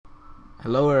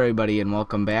Hello everybody and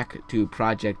welcome back to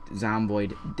Project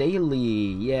Zomboid Daily.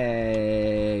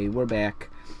 Yay, we're back.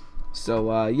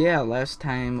 So yeah, last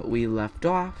time we left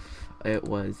off, it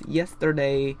was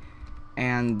yesterday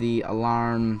and the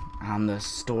alarm on the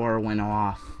store went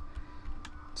off.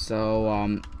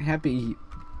 So happy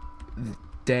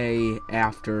day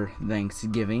after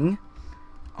Thanksgiving.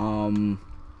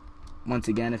 Once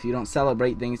again, if you don't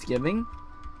celebrate Thanksgiving,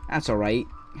 that's alright.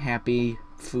 Happy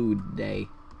Food Day.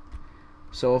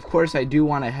 So of course I do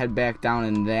want to head back down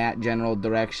in that general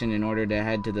direction in order to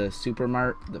head to the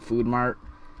supermart, the food mart.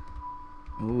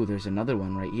 Ooh, there's another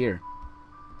one right here.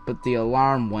 But the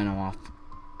alarm went off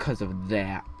because of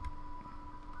that.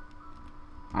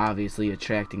 Obviously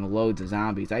attracting loads of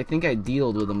zombies. I think I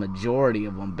dealt with a majority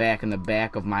of them back in the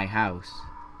back of my house.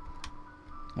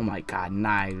 Oh my god,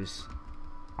 knives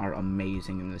are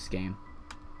amazing in this game.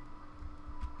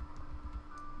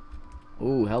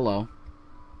 Ooh, hello.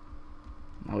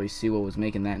 Now we see what was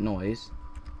making that noise.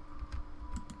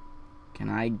 Can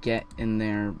I get in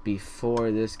there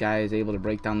before this guy is able to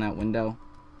break down that window?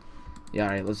 Yeah,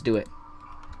 alright, let's do it.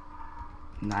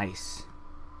 Nice.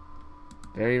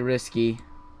 Very risky.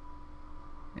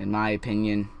 In my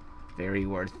opinion, very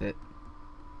worth it.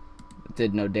 It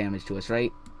did no damage to us,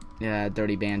 right? Yeah,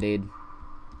 dirty band-aid.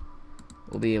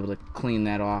 We'll be able to clean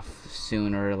that off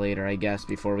sooner or later, I guess,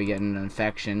 before we get an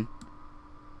infection.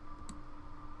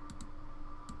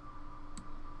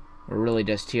 We're really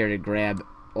just here to grab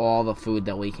all the food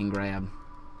that we can grab.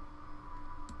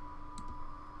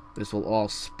 This will all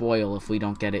spoil if we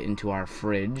don't get it into our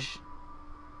fridge.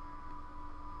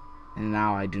 And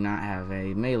now I do not have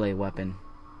a melee weapon.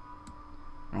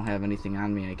 I don't have anything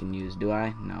on me I can use, do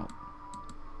I? No.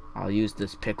 I'll use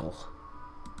this pickle.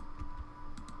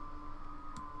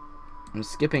 I'm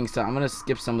skipping some. I'm gonna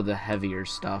skip some of the heavier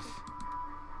stuff.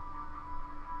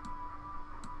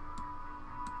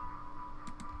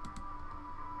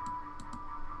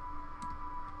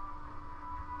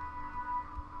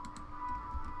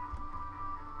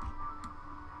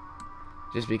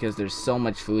 Just because there's so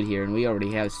much food here and we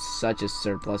already have such a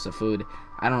surplus of food,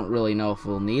 I don't really know if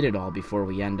we'll need it all before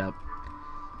we end up,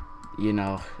 you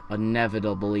know,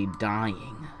 inevitably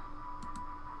dying.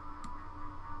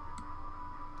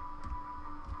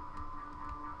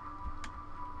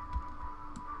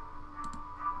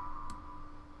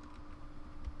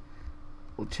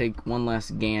 We'll take one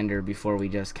last gander before we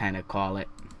just kind of call it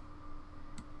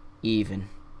even.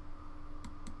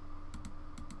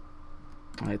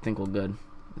 I think we're good.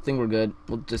 I think we're good.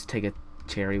 We'll just take a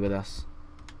cherry with us.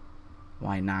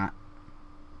 Why not?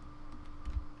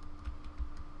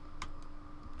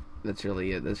 That's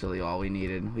really it. That's really all we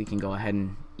needed. We can go ahead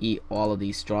and eat all of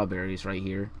these strawberries right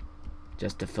here,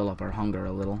 just to fill up our hunger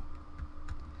a little.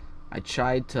 I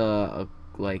tried to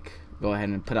like go ahead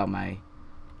and put out my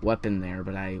weapon there,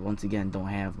 but I once again don't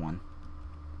have one.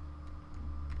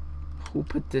 Who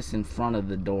put this in front of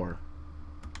the door?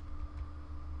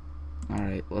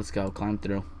 Alright, let's go. Climb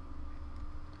through.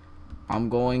 I'm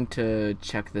going to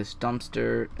check this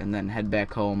dumpster and then head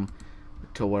back home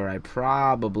to where I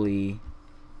probably...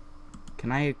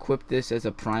 Can I equip this as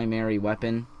a primary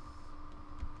weapon?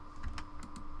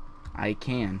 I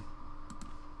can.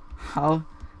 How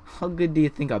good do you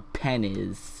think a pen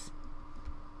is?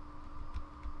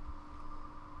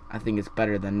 I think it's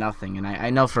better than nothing, and I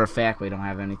know for a fact we don't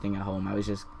have anything at home. I was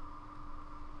just...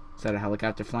 Is that a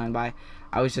helicopter flying by?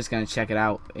 I was just going to check it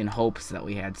out in hopes that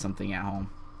we had something at home.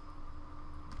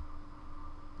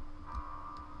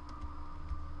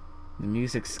 The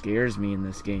music scares me in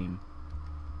this game.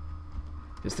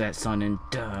 Just that sun and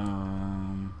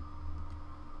dum.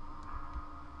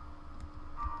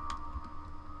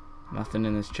 Nothing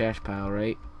in this trash pile,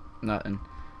 right? Nothing.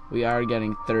 We are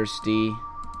getting thirsty.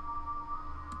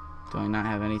 Do I not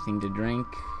have anything to drink?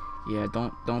 Yeah,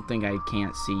 don't think I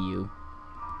can't see you.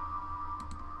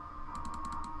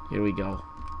 Here we go.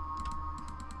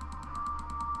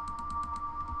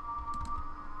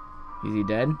 Is he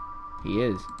dead? He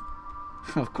is.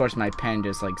 Of course my pen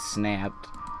just like snapped.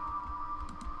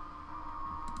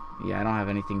 Yeah, I don't have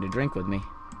anything to drink with me.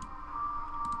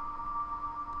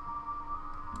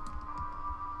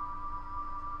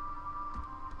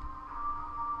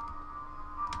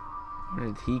 Where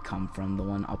did he come from, the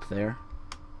one up there?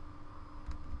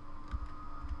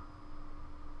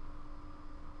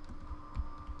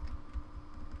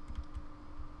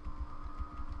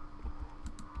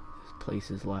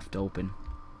 Place is left open.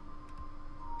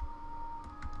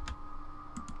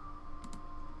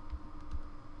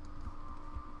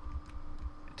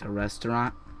 It's a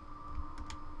restaurant.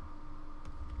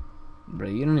 Bro,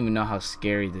 you don't even know how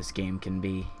scary this game can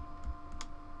be.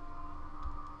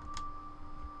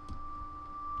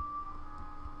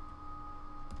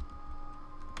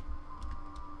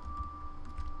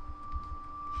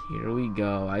 Here we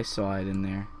go. I saw it in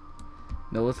there.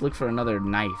 No, let's look for another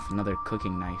knife, another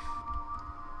cooking knife.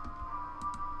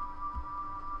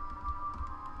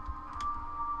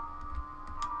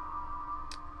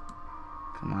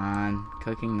 Come on,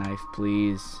 cooking knife,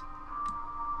 please.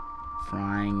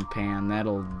 Frying pan,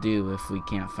 that'll do if we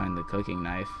can't find the cooking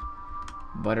knife.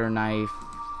 Butter knife.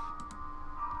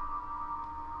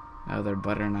 Another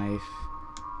butter knife.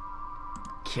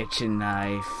 Kitchen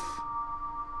knife.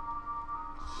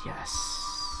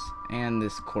 Yes. And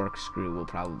this corkscrew will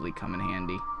probably come in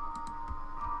handy.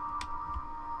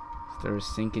 Is there a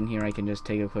sink in here I can just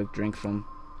take a quick drink from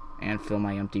and fill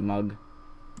my empty mug?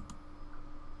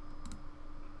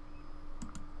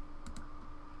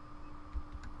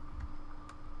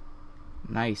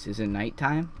 Nice. Is it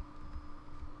nighttime?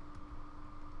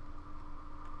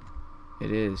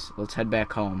 It is. Let's head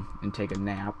back home and take a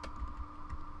nap.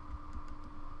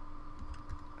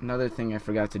 Another thing I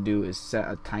forgot to do is set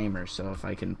a timer, so if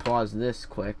I can pause this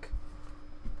quick,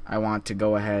 I want to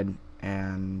go ahead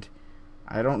and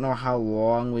I don't know how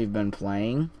long we've been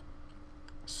playing,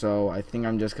 so I think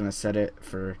I'm just gonna set it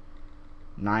for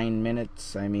 9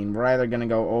 minutes. I mean, we're either gonna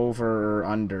go over or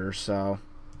under, so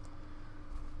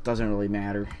it doesn't really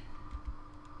matter.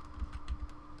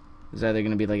 It's either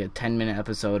gonna be like a 10-minute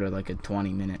episode or like a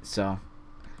 20-minute, so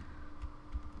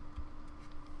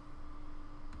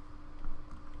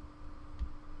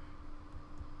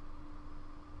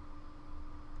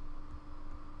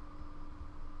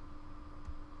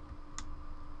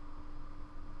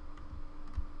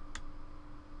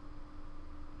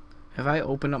have I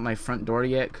opened up my front door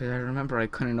yet? Because I remember I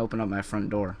couldn't open up my front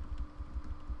door.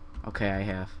 Okay, I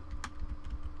have.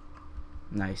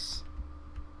 Nice.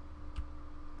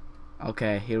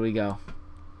 Okay, here we go.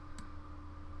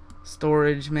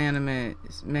 Storage management.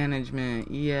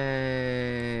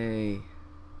 Yay.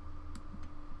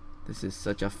 This is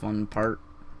such a fun part.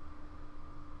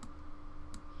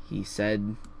 He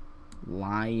said,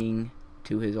 lying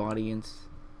to his audience.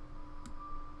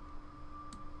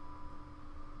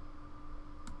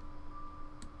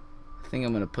 I think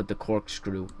I'm gonna put the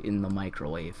corkscrew in the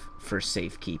microwave for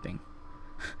safekeeping.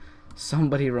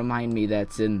 Somebody remind me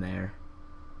that's in there.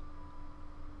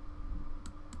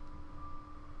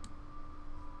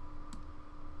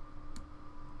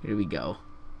 Here we go.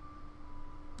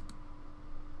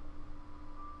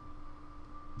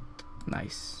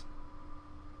 Nice.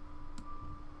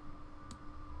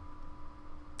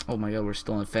 Oh my god, we're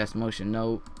still in fast motion.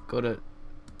 No, go to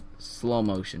slow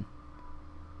motion.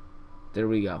 There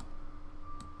we go.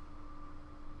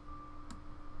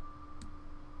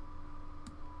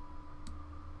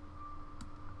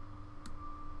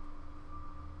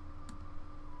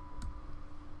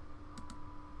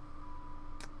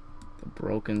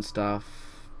 Broken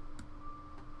stuff.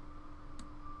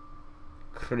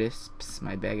 Crisps,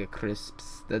 my bag of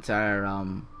crisps. That's our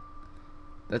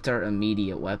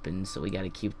immediate weapon, so we gotta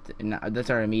keep that's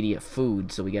our immediate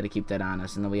food, so we gotta keep that on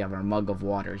us. And then we have our mug of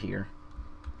water here.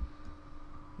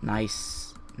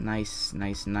 Nice, nice,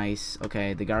 nice, nice.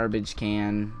 Okay, the garbage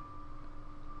can.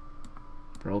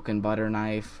 Broken butter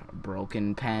knife,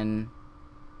 broken pen.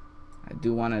 I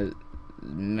do want to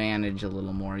manage a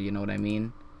little more, you know what I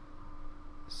mean?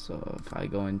 So if I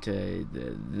go into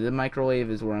the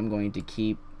microwave is where I'm going to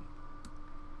keep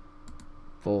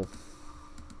both.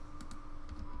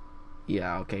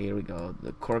 Yeah, okay, here we go.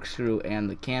 The corkscrew and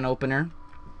the can opener.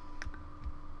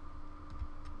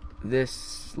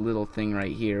 This little thing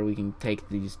right here, we can take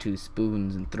these 2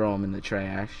 spoons and throw them in the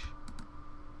trash.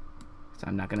 So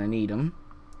I'm not gonna need them.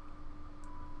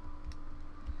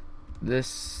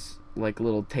 This like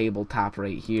little tabletop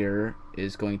right here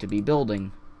is going to be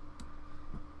building.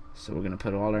 So we're going to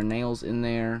put all our nails in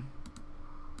there.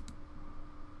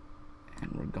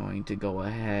 And we're going to go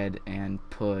ahead and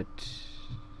put...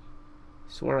 I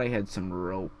swear I had some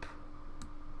rope.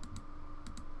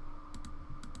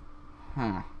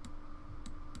 Huh.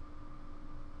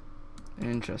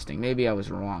 Interesting. Maybe I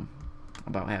was wrong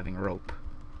about having rope.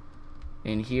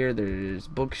 In here there's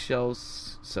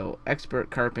bookshelves. So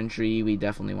expert carpentry, we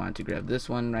definitely want to grab this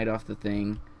one right off the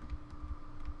thing.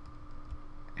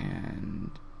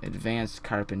 And advanced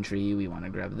carpentry, we want to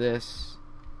grab this.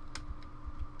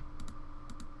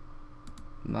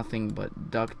 Nothing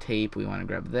but duct tape, we want to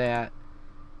grab that.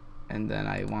 And then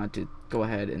I want to go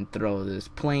ahead and throw this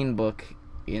plain book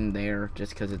in there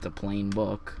just because it's a plain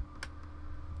book.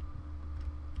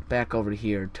 Back over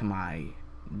here to my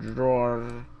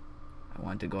drawer. I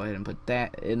want to go ahead and put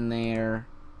that in there,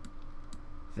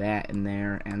 that in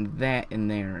there, and that in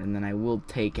there. And then I will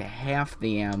take half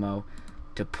the ammo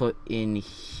to put in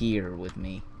here with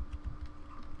me.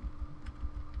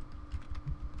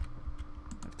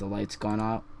 The light's gone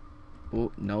out.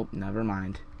 Oh, nope, never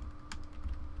mind.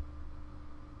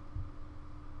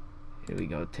 Here we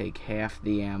go. Take half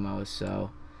the ammo.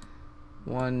 So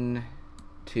 1,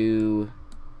 2,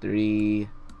 3,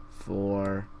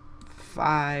 4,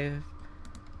 5.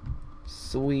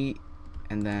 Sweet.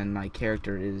 And then my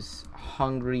character is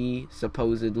hungry,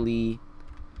 supposedly.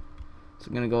 So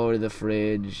I'm gonna go over to the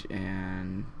fridge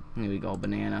and here we go,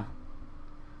 banana.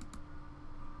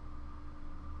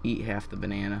 Eat half the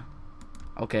banana.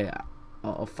 Okay,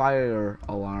 a fire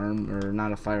alarm, or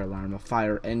not a fire alarm, a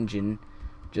fire engine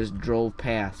just drove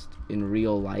past in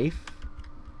real life.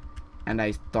 And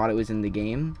I thought it was in the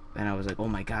game. And I was like, oh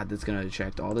my god, that's gonna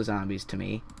attract all the zombies to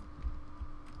me.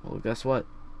 Well, guess what?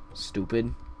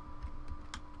 Stupid.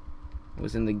 It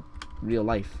was in the real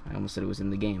life. I almost said it was in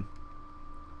the game.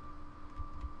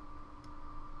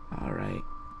 Alright.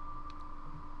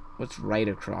 What's right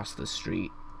across the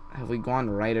street? Have we gone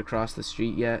right across the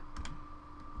street yet?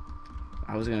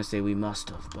 I was gonna say we must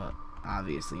have, but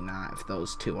obviously not if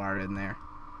those two are in there.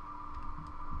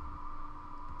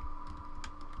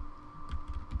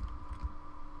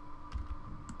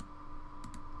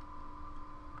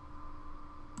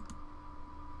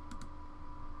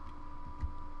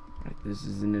 Right, this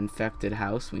is an infected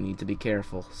house. We need to be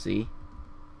careful, see?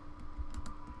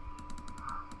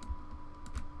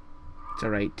 It's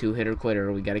alright, two-hitter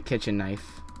quitter. We got a kitchen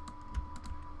knife.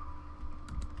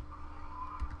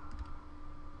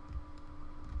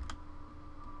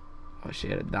 Oh, she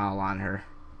had a doll on her.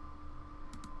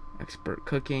 Expert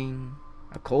cooking.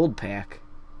 A cold pack.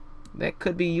 That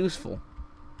could be useful.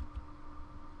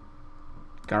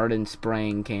 Garden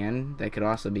spraying can. That could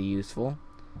also be useful.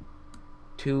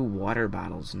 2 water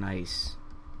bottles. Nice.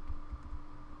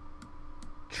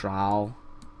 Trowel.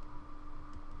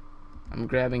 I'm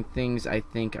grabbing things I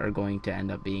think are going to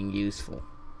end up being useful.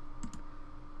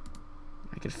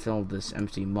 I could fill this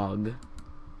empty mug.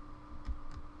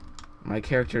 My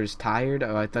character is tired.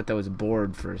 Oh, I thought that was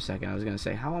bored for a second. I was gonna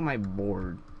say, how am I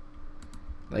bored?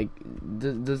 Like,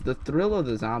 does the thrill of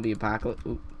the zombie apocalypse...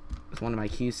 Ooh, is one of my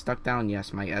keys stuck down?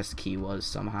 Yes, my S key was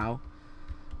somehow.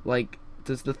 Like,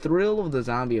 does the thrill of the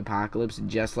zombie apocalypse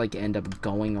just, like, end up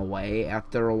going away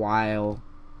after a while?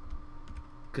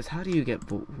 Because how do you get...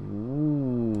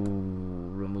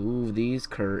 Ooh, remove these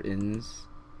curtains.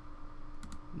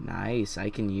 Nice,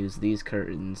 I can use these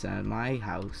curtains at my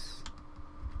house.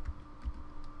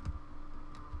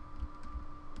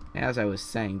 As I was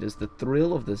saying, does the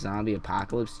thrill of the zombie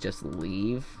apocalypse just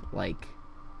leave? Like,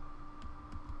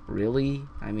 really?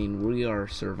 I mean, we are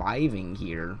surviving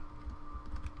here.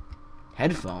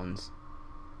 Headphones.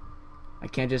 I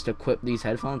can't just equip these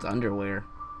headphones? Underwear.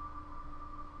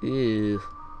 Ew.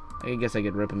 I guess I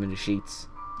could rip them into sheets.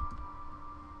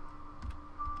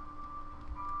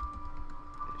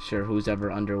 Sure, whose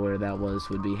ever underwear that was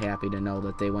would be happy to know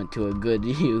that they went to a good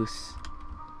use.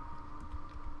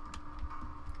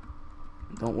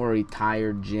 Don't worry,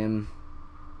 tired Jim.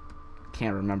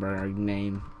 Can't remember our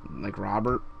name. Like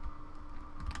Robert?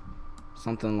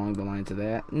 Something along the lines of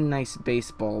that. Nice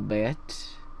baseball bat.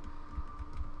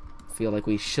 Feel like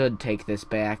we should take this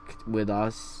back with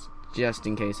us, just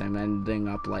in case I'm ending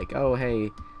up like, oh hey,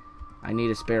 I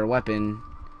need a spare weapon.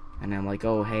 And I'm like,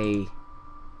 oh hey,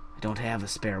 I don't have a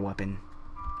spare weapon.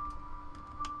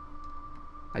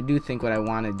 I do think what I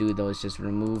want to do though is just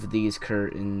remove these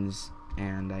curtains.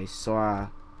 And I saw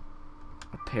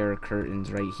a pair of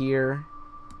curtains right here.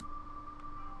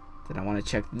 Then I want to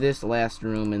check this last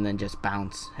room and then just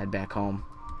bounce, head back home.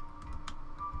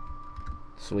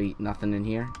 Sweet, nothing in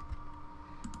here.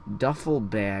 Duffel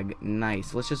bag,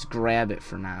 nice. Let's just grab it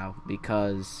for now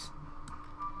because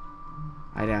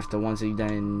I'd have to once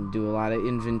again do a lot of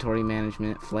inventory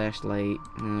management. Flashlight,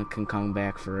 can come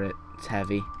back for it. It's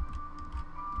heavy.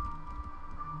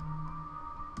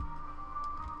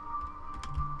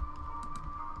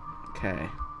 Okay,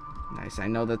 nice. I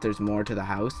know that there's more to the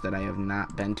house that I have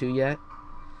not been to yet.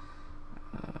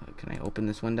 Can I open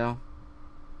this window?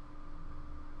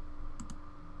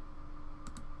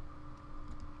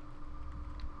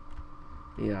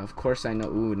 Yeah, of course I know.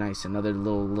 Ooh, nice. Another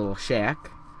little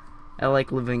shack. I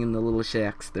like living in the little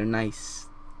shacks. They're nice.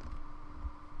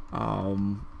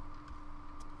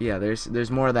 Yeah, there's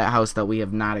more of that house that we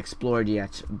have not explored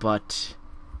yet, but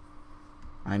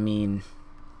I mean,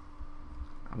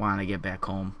 I want to get back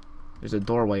home. There's a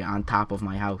doorway on top of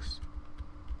my house.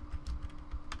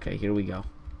 Okay, here we go.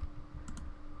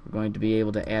 We're going to be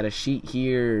able to add a sheet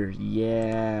here.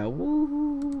 Yeah,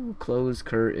 woohoo! Close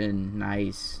curtain,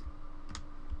 nice.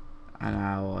 And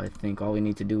now I think all we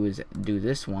need to do is do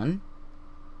this one.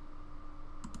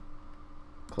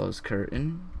 Close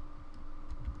curtain.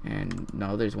 And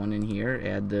no, there's one in here.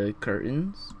 Add the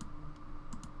curtains.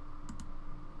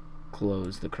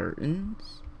 Close the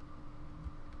curtains.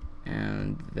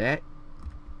 And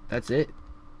that's it.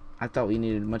 I thought we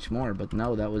needed much more, but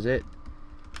no, that was it.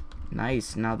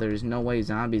 Nice. Now there's no way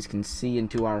zombies can see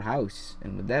into our house.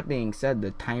 And with that being said,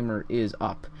 the timer is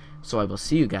up. So I will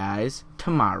see you guys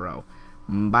tomorrow.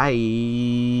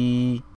 Bye.